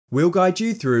We'll guide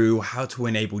you through how to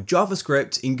enable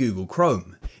JavaScript in Google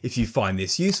Chrome. If you find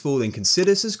this useful, then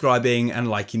consider subscribing and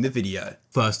liking the video.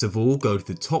 First of all, go to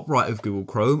the top right of Google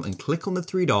Chrome and click on the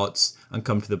three dots and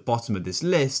come to the bottom of this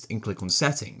list and click on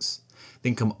Settings.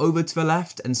 Then come over to the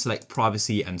left and select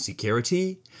Privacy and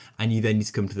Security, and you then need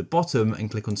to come to the bottom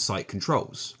and click on Site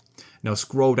Controls. Now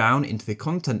scroll down into the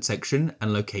content section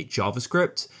and locate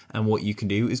JavaScript, and what you can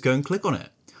do is go and click on it.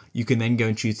 You can then go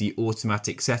and choose the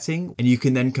automatic setting, and you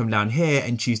can then come down here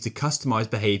and choose to customize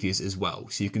behaviors as well.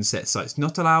 So you can set sites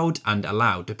not allowed and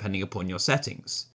allowed depending upon your settings.